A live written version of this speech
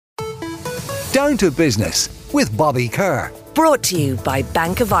Down to Business with Bobby Kerr. Brought to you by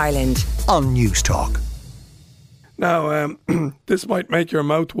Bank of Ireland On News Talk. Now, this might make your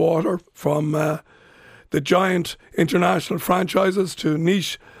mouth water, from the giant international franchises to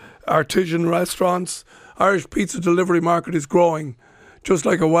niche artisan restaurants. Irish pizza delivery market is growing, just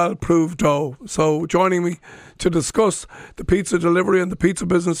like a well-proved dough. So joining me to discuss the pizza delivery and the pizza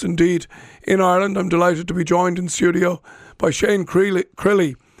business indeed in Ireland, I'm delighted to be joined in studio by Shane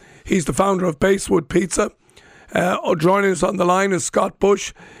Crilly. He's the founder of Basewood Pizza. Joining us on the line is Scott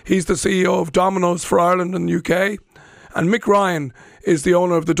Bush. He's the CEO of Domino's for Ireland and UK. And Mick Ryan is the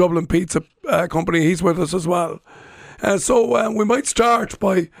owner of the Dublin Pizza Company. He's with us as well. So we might start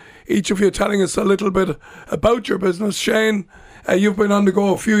by each of you telling us a little bit about your business. Shane, you've been on the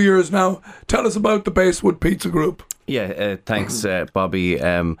go a few years now. Tell us about the Basewood Pizza Group. Yeah, thanks, Bobby.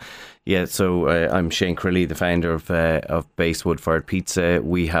 So I'm Shane Crilly, the founder of Basewood for Pizza.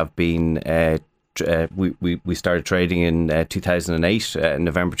 We have been we started trading in 2008,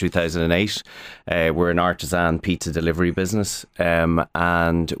 November 2008. We're an artisan pizza delivery business,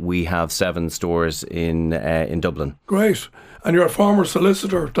 and we have 7 stores in Dublin. Great. And you're a former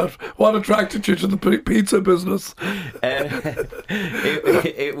solicitor. What attracted you to the pizza business?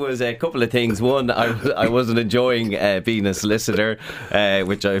 It was a couple of things. One, I wasn't enjoying being a solicitor,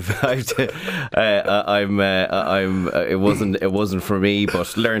 which it wasn't for me,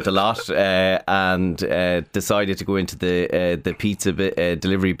 but learned a lot, and decided to go into the pizza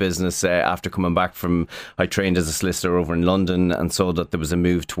delivery business after coming back from. I trained as a solicitor over in London, and saw that there was a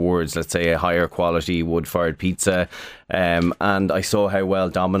move towards, let's say, a higher quality wood-fired pizza. And I saw how well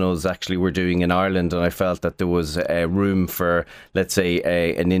Domino's actually were doing in Ireland, and I felt that there was room for, let's say,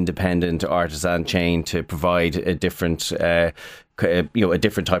 an independent artisan chain to provide a different, a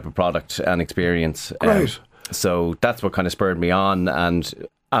different type of product and experience. Right. So that's what kind of spurred me on, and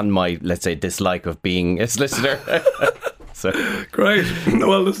my, let's say, dislike of being a solicitor. So. Great.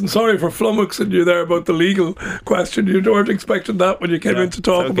 Well, listen, sorry for flummoxing you there about the legal question. You weren't expecting that when you came in to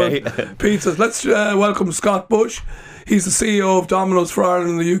talk about pizzas. Let's welcome Scott Bush. He's the CEO of Domino's for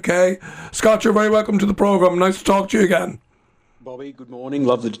Ireland and the UK. Scott, you're very welcome to the programme. Nice to talk to you again. Bobby, good morning.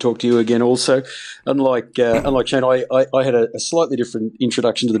 Lovely to talk to you again also. Unlike Shane, I had a slightly different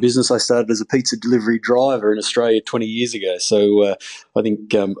introduction to the business. I started as a pizza delivery driver in Australia 20 years ago. So I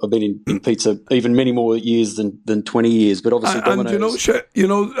think I've been in pizza even many more years than 20 years. But obviously Domino's...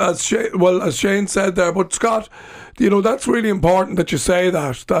 And as Shane said there, but Scott, that's really important that you say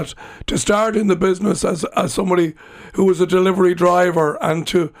that to start in the business as somebody who was a delivery driver, and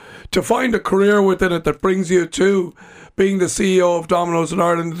to find a career within it that brings you to being the CEO of Domino's in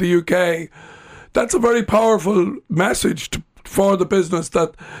Ireland and the UK, that's a very powerful message for the business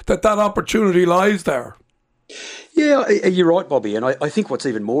that opportunity lies there. Yeah, you're right, Bobby. And I think what's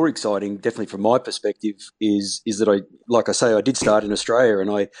even more exciting, definitely from my perspective, is that I did start in Australia, and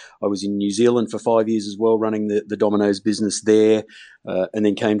I was in New Zealand for 5 years as well, running the Domino's business there, and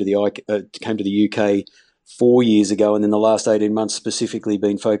then came to the UK 4 years ago, and then the last 18 months specifically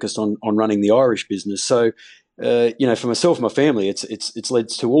been focused on running the Irish business. So, for myself and my family, it's led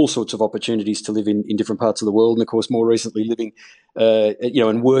to all sorts of opportunities to live in different parts of the world, and of course, more recently living,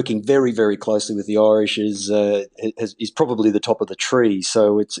 and working very, very closely with the Irish is probably the top of the tree.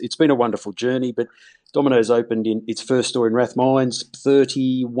 So it's been a wonderful journey. But Domino's opened in its first store in Rathmines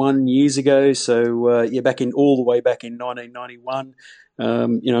 31 years ago. So all the way back in 1991.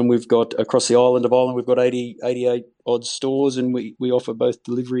 And we've got across the island of Ireland, we've got 88 odd stores, and we offer both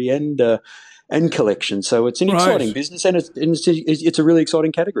delivery and collection. So it's an exciting business, and it's a really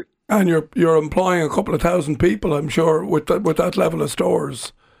exciting category. And you're employing a couple of thousand people, I'm sure, with that level of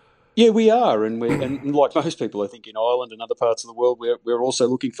stores. Yeah, we are, and like most people, I think, in Ireland and other parts of the world, we're also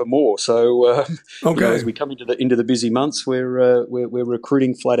looking for more. So as we come into the busy months, we're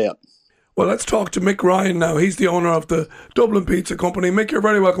recruiting flat out. Well, let's talk to Mick Ryan now. He's the owner of the Dublin Pizza Company. Mick, you're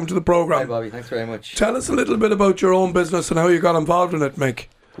very welcome to the programme. Hi, Bobby. Thanks very much. Tell us a little bit about your own business and how you got involved in it, Mick.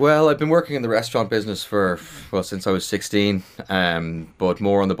 Well, I've been working in the restaurant business since I was 16, but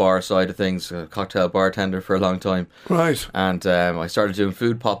more on the bar side of things, a cocktail bartender for a long time. Right. And I started doing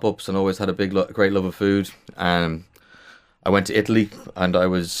food pop-ups and always had a great love of food. I went to Italy, and I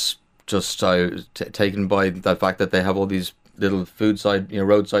was just taken by the fact that they have all these little roadside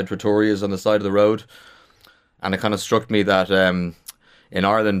trattorias on the side of the road. And it kind of struck me that in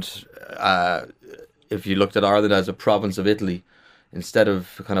Ireland, if you looked at Ireland as a province of Italy, instead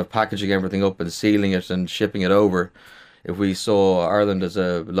of kind of packaging everything up and sealing it and shipping it over, if we saw Ireland as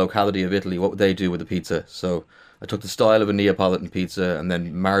a locality of Italy, what would they do with the pizza? So I took the style of a Neapolitan pizza and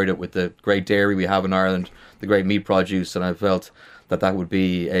then married it with the great dairy we have in Ireland, the great meat produce, and I felt that would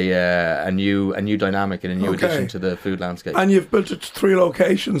be a new dynamic and a new Okay. addition to the food landscape. And you've built it to 3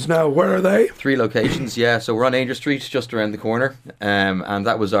 locations now. Where are they? 3 locations, yeah. So we're on Angel Street, just around the corner, and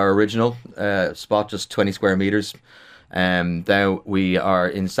that was our original spot, just 20 square meters. Now we are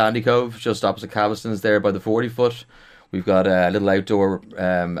in Sandy Cove, just opposite Caveston's there by the 40 foot. We've got a little outdoor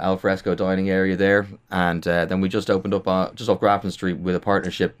al fresco dining area there, and then we just opened up just off Grafton Street with a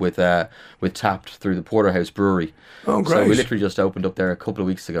partnership with Tapped through the Porterhouse Brewery. Oh, So we great. literally just opened up there a couple of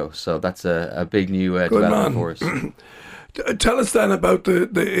weeks ago. So that's a big new man. development for us. Tell us then about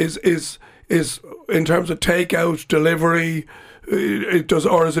is in terms of takeout, delivery,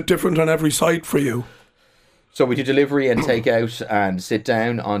 or is it different on every site for you? So we do delivery and takeout and sit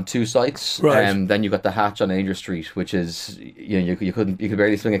down on 2 sites. Right. And then you've got the Hatch on Angel Street, which is you could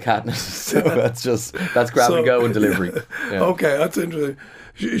barely swing a cat in it. So that's grab and go and delivery. Yeah. Okay, that's interesting.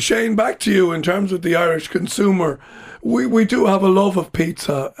 Shane, back to you in terms of the Irish consumer. We do have a love of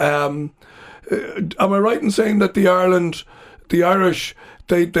pizza. Am I right in saying that the Irish,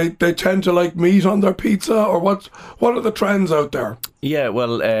 they tend to like meat on their pizza, or what are the trends out there? Yeah,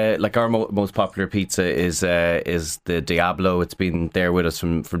 well, like our most popular pizza is the Diablo. It's been there with us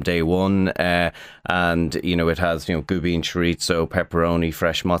from day one, and it has goubet and chorizo, pepperoni,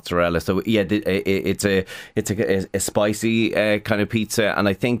 fresh mozzarella. So yeah, it's a spicy kind of pizza, and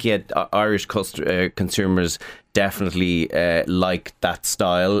I think Irish consumers definitely like that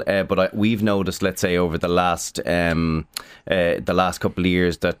style. But we've noticed, let's say, over the last couple of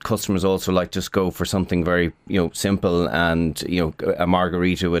years, that customers also like just go for something very simple, and a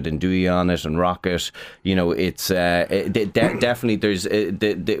margarita with andouille on it and rocket. It's definitely there's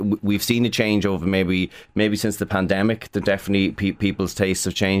we've seen a change over maybe since the pandemic. That definitely people's tastes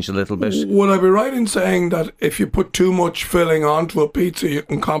have changed a little bit. Would I be right in saying that if you put too much filling onto a pizza, you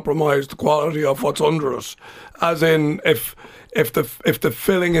can compromise the quality of what's under it? As in, if the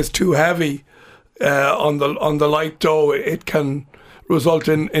filling is too heavy on the light dough, it can result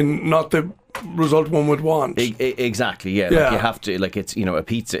in not the result one would want. Exactly, yeah. Like you have to, like, it's a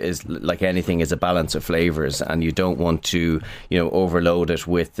pizza is like anything, is a balance of flavors, and you don't want to overload it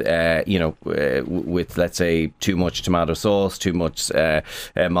with with, let's say, too much tomato sauce, too much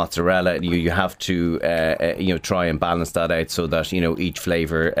mozzarella. You have to try and balance that out so that each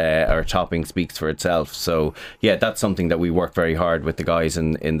flavor or topping speaks for itself. So yeah, that's something that we work very hard with the guys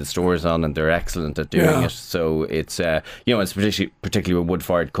in the stores on, and they're excellent at doing it. So it's it's particularly with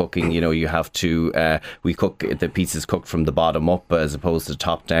wood-fired cooking. You have to we cook the pizzas cooked from the bottom up as opposed to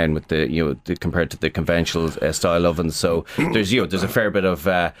top down with the compared to the conventional style ovens. So there's a fair bit of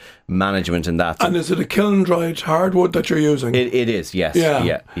management in that. And is it a kiln dried hardwood that you're using? It is, yes.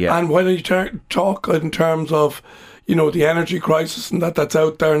 Yeah. And when you talk in terms of the energy crisis and that's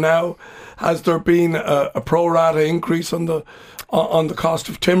out there now, has there been a pro rata increase on the cost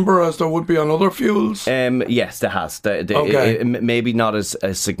of timber as there would be on other fuels? Yes, there has. Maybe not as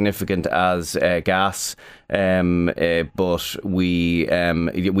significant as gas, but we've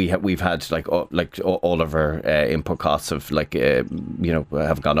had all of our input costs have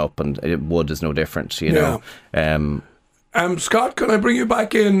have gone up, and wood is no different. Scott, can I bring you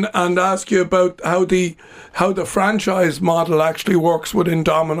back in and ask you about how the franchise model actually works within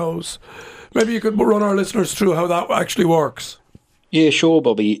Domino's? Maybe you could run our listeners through how that actually works. Yeah, sure,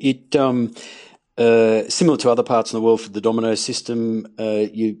 Bobby. It similar to other parts of the world for the Domino's system.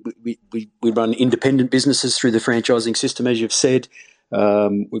 We run independent businesses through the franchising system, as you've said.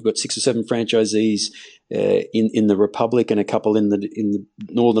 We've got 6 or 7 franchisees in the Republic and a couple in the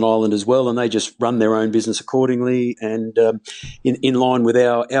Northern Ireland as well, and they just run their own business accordingly and in line with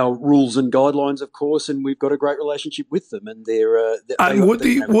our rules and guidelines, of course. And we've got a great relationship with them. And would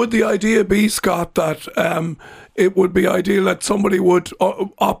the idea be, Scott, that it would be ideal that somebody would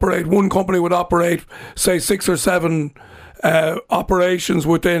one company would operate, say, 6 or 7 operations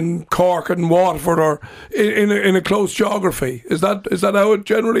within Cork and Waterford, or in a close geography? Is that how it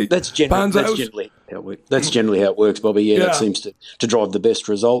generally pans out? That's generally how it works, Bobby. Yeah, that seems to drive the best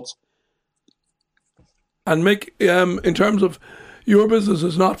results. And Mick, in terms of your business,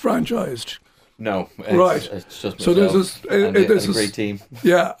 is not franchised. No, right. It's just myself. So this is a great team.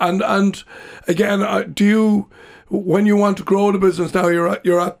 Yeah, and again, do you, when you want to grow the business now,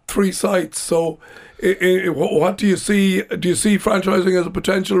 you're at 3 sites. So, what do you see? Do you see franchising as a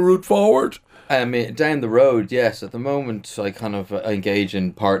potential route forward? Down the road, yes. At the moment, I kind of engage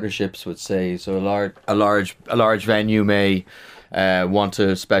in partnerships with, say, so a large venue may want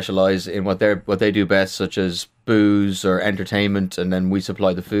to specialize in what they do best, such as booze or entertainment, and then we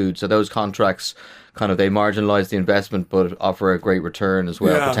supply the food. So those contracts kind of, they marginalize the investment but offer a great return as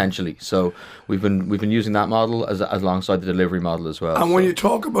well, potentially. So we've been using that model as alongside the delivery model as well. And when you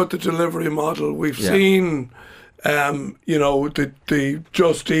talk about the delivery model, we've seen the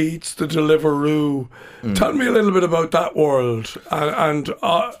Just Eats, the Deliveroo. Tell me a little bit about that world, and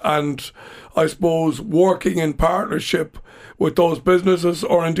I suppose working in partnership with those businesses,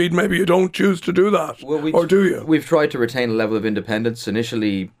 or indeed maybe you don't choose to do that, or do you? We've tried to retain a level of independence.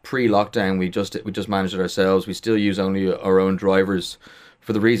 Initially, pre-lockdown, we just managed it ourselves. We still use only our own drivers,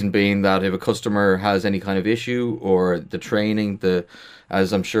 for the reason being that if a customer has any kind of issue or the training,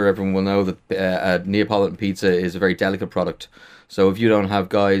 as I'm sure everyone will know, that Neapolitan pizza is a very delicate product. So if you don't have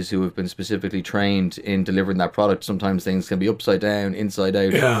guys who have been specifically trained in delivering that product, sometimes things can be upside down, inside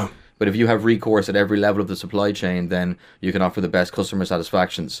out. Yeah. But if you have recourse at every level of the supply chain, then you can offer the best customer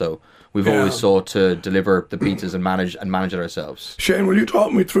satisfaction. So we've always sought to deliver the pizzas and manage it ourselves. Shane, will you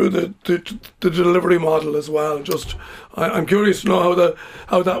talk me through the delivery model as well? I'm curious to know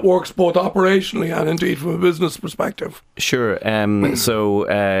how that works both operationally and indeed from a business perspective. Sure. We're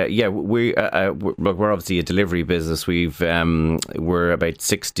obviously a delivery business. We're about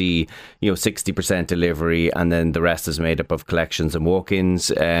 60% delivery, and then the rest is made up of collections and walk-ins.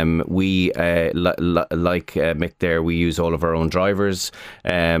 We like Mick there, we use all of our own drivers.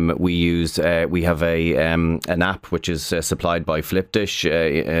 We have an app which is supplied by Flipdish,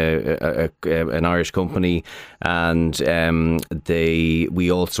 an Irish company, and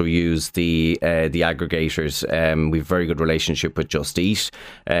we also use the aggregators. We've a very good relationship with Just Eat,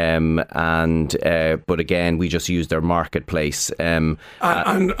 but again, we just use their marketplace. And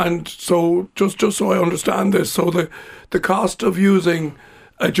so just so I understand this, so the cost of using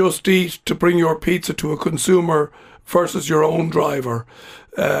a Just Eat to bring your pizza to a consumer versus your own driver,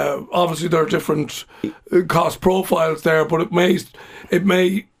 obviously there are different cost profiles there, but it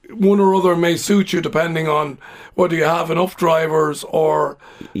may one or other may suit you depending on whether you have enough drivers or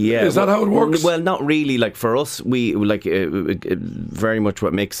is that how it works? Well, not really. Like for us, we very much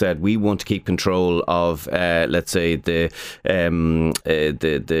what Mick said. We want to keep control of, let's say the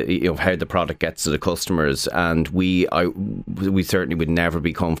how the product gets to the customers, and we certainly would never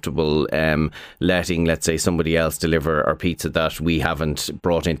be comfortable letting, let's say, somebody else deliver our pizza that we haven't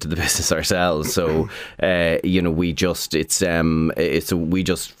brought into the business ourselves. So we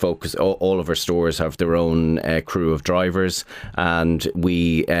just focus. All of our stores have their own crew of drivers, and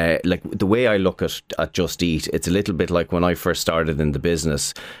we the way I look at Just Eat, it's a little bit like when I first started in the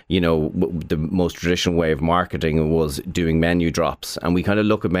business. The most traditional way of marketing was doing menu drops, and we kind of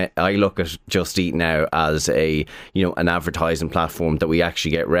I look at Just Eat now as an advertising platform that we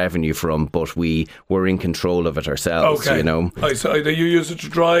actually get revenue from, but we're in control of it ourselves. Okay. So you use it to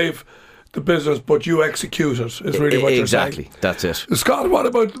drive the business, but you execute it, is really what you're saying. Exactly, that's it. Scott, what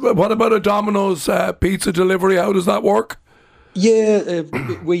about a Domino's pizza delivery? How does that work? Yeah,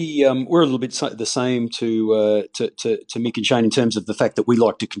 we're a little bit the same to Mick and Shane in terms of the fact that we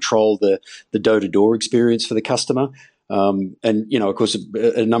like to control the door-to-door experience for the customer. And, of course,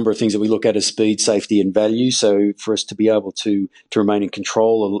 a number of things that we look at is speed, safety and value. So for us to be able to remain in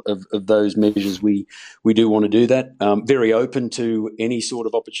control of those measures, we do want to do that. Very open to any sort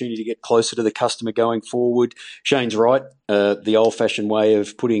of opportunity to get closer to the customer going forward. Shane's right. The old-fashioned way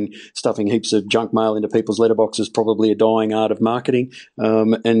of stuffing heaps of junk mail into people's letterboxes is probably a dying art of marketing.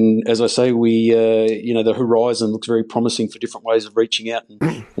 And as I say, the horizon looks very promising for different ways of reaching out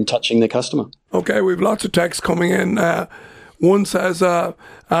and touching the customer. Okay, we've lots of texts coming in. One says,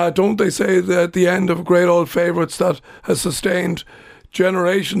 don't they say that at the end of great old favourites that has sustained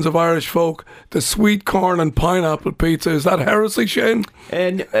generations of Irish folk, the sweet corn and pineapple pizza? Is that heresy, Shane?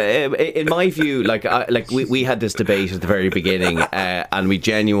 And in my view, we had this debate at the very beginning, and we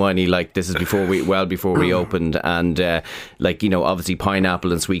genuinely this is before we opened, and obviously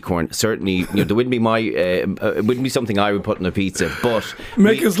pineapple and sweet corn certainly there wouldn't be it wouldn't be something I would put in a pizza, but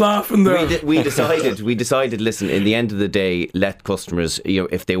Mick is laughing there. We decided. Listen, in the end of the day, let customers,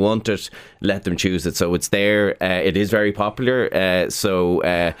 if they want it, let them choose it. So it's there. It is very popular.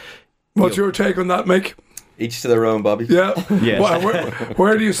 What's your take on that, Mick? Each to their own, Bobby. Yeah.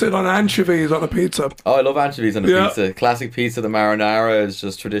 Where do you sit on anchovies on a pizza? Oh, I love anchovies on a pizza. Classic pizza, the marinara is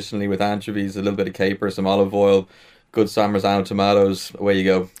just traditionally with anchovies, a little bit of caper, some olive oil, good San Marzano tomatoes. Away you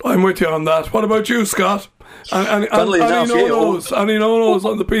go. I'm with you on that. What about you, Scott? And Funnily enough, any no-nos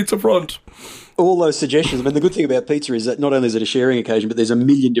on the pizza front? All those suggestions. I mean, the good thing about pizza is that not only is it a sharing occasion, but there's a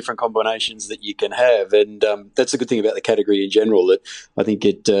million different combinations that you can have, and that's the good thing about the category in general. That I think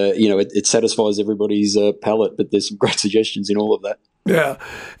it satisfies everybody's palate, but there's some great suggestions in all of that. Yeah.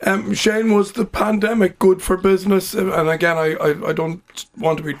 Shane, was the pandemic good for business? And again, I don't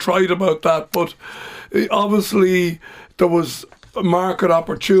want to be trite about that, but obviously there was a market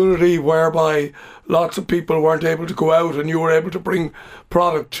opportunity whereby lots of people weren't able to go out and you were able to bring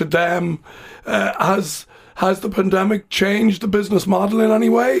product to them. Has the pandemic changed the business model in any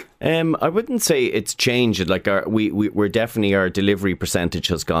way? I wouldn't say it's changed. Like we're definitely, our delivery percentage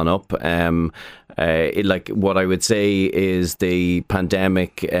has gone up. What I would say is the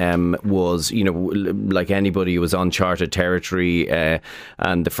pandemic was, like anybody, was uncharted territory,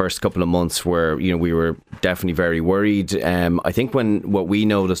 and the first couple of months were, we were definitely very worried. I think what we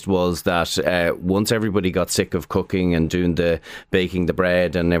noticed was that once everybody got sick of cooking and doing the baking the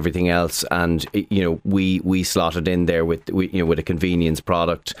bread and everything else, and we slotted in there with a convenience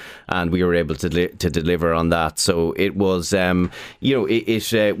product, and we were able to deliver on that. So it was, I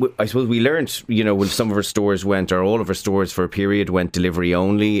suppose we learned, when some of our stores went, or all of our stores for a period went delivery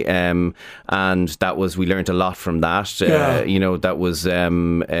only, and we learned a lot from that. Yeah. That was,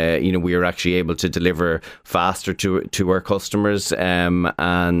 we were actually able to deliver faster to our customers,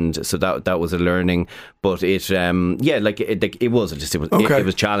 and so that was a learning. But it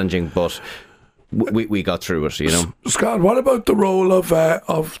was challenging, but we got through it, Scott, what about the role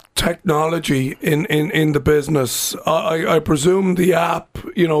of technology in the business? I presume the app,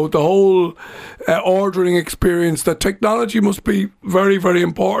 the whole ordering experience, that technology must be very, very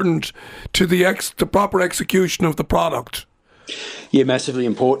important to the proper execution of the product. Yeah, massively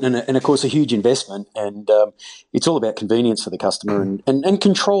important, and of course a huge investment, and it's all about convenience for the customer and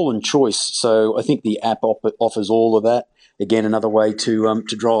control and choice. So I think the app offers all of that. Again, another way to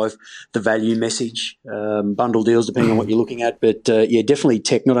drive the value message, bundle deals depending on what you're looking at. But definitely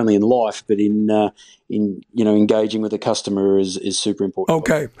tech, not only in life but in engaging with the customer is super important.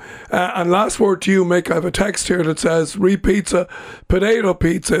 Okay, and last word to you, Mick. I have a text here that says, "Re-pizza, potato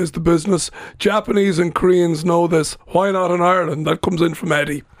pizza is the business. Japanese and Koreans know this. Why not in Ireland?" That comes in from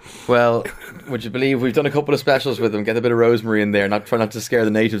Eddie. Well, would you believe we've done a couple of specials with them? Get a bit of rosemary in there, try not to scare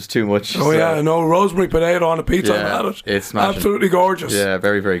the natives too much. Oh, so. Yeah, no, rosemary potato on a pizza. Yeah, I've had it. It's smashing. Absolutely gorgeous. Yeah,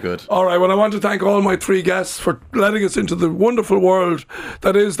 very, very good. All right, well, I want to thank all my three guests for letting us into the wonderful world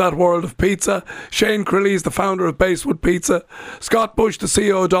that is that world of pizza. Shane Crilly is the founder of Basewood Pizza, Scott Bush, the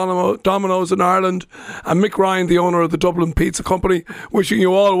CEO of Domino's in Ireland, and Mick Ryan, the owner of the Dublin Pizza Company. Wishing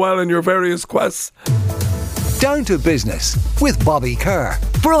you all well in your various quests. Down to Business with Bobby Kerr.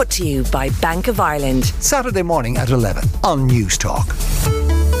 Brought to you by Bank of Ireland. Saturday morning at 11 on News Talk.